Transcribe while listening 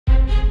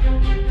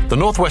The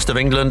northwest of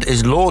England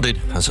is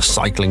lauded as a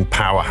cycling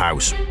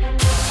powerhouse.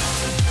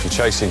 If you're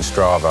chasing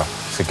Strava,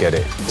 forget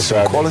it. There's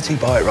some quality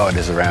bike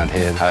riders around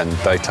here, and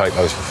they take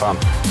those for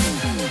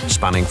fun.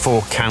 Spanning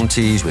 4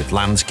 counties with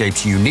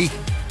landscapes unique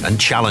and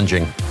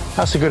challenging.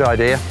 That's a good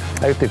idea.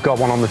 I hope they've got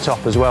one on the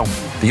top as well.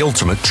 The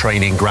ultimate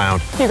training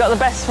ground. You've got the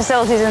best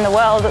facilities in the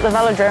world at the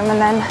Velodrome,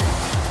 and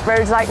then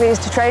roads like these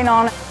to train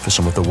on. For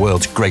some of the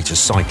world's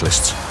greatest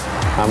cyclists.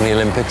 How many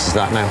Olympics is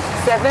that now?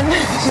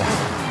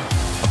 7.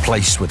 A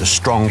place with a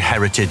strong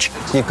heritage.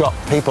 You've got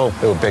people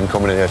who have been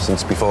coming here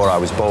since before I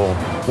was born.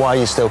 Why are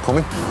you still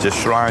coming? Just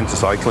shrine to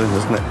cycling,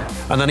 isn't it?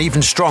 And an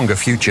even stronger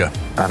future.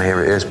 And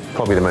here it is,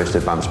 probably the most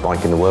advanced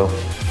bike in the world.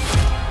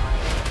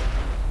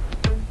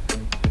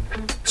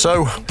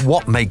 So,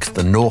 what makes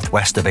the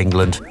northwest of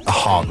England a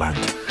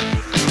heartland?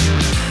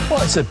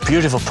 Well, it's a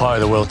beautiful part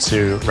of the world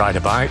to ride a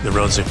bike. The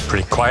roads are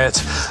pretty quiet,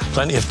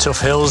 plenty of tough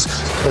hills.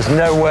 There's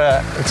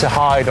nowhere to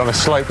hide on a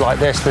slope like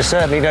this. There's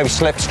certainly no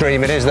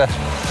slipstreaming, is there?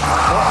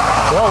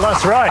 Well,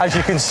 that's right. As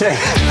you can see.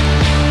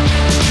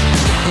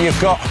 You've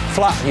got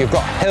flat, you've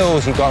got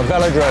hills, you've got a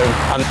velodrome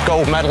and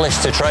gold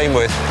medalists to train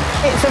with.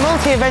 It's a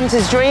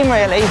multi-eventer's dream,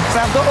 really.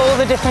 I've got all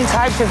the different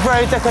types of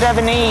roads I could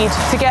ever need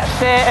to get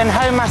fit and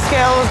hone my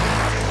skills.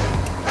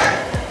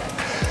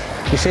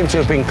 You seem to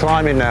have been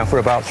climbing now for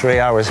about 3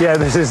 hours. Yeah,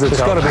 this is the top.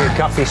 There's got to be a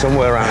cafe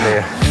somewhere around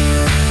here.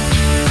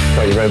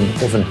 Got your own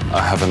oven. I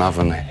have an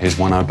oven. Here's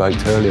one I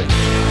baked earlier.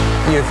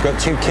 You've got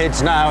 2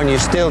 kids now and you're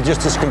still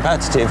just as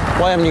competitive.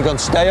 Why haven't you gone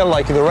stale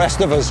like the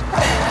rest of us?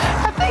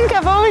 I think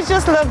I've always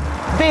just loved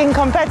being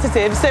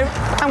competitive, so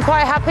I'm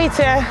quite happy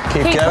to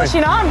keep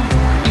pushing on.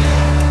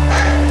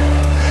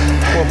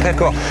 We'll pick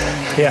up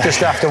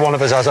just after one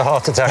of us has a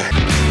heart attack.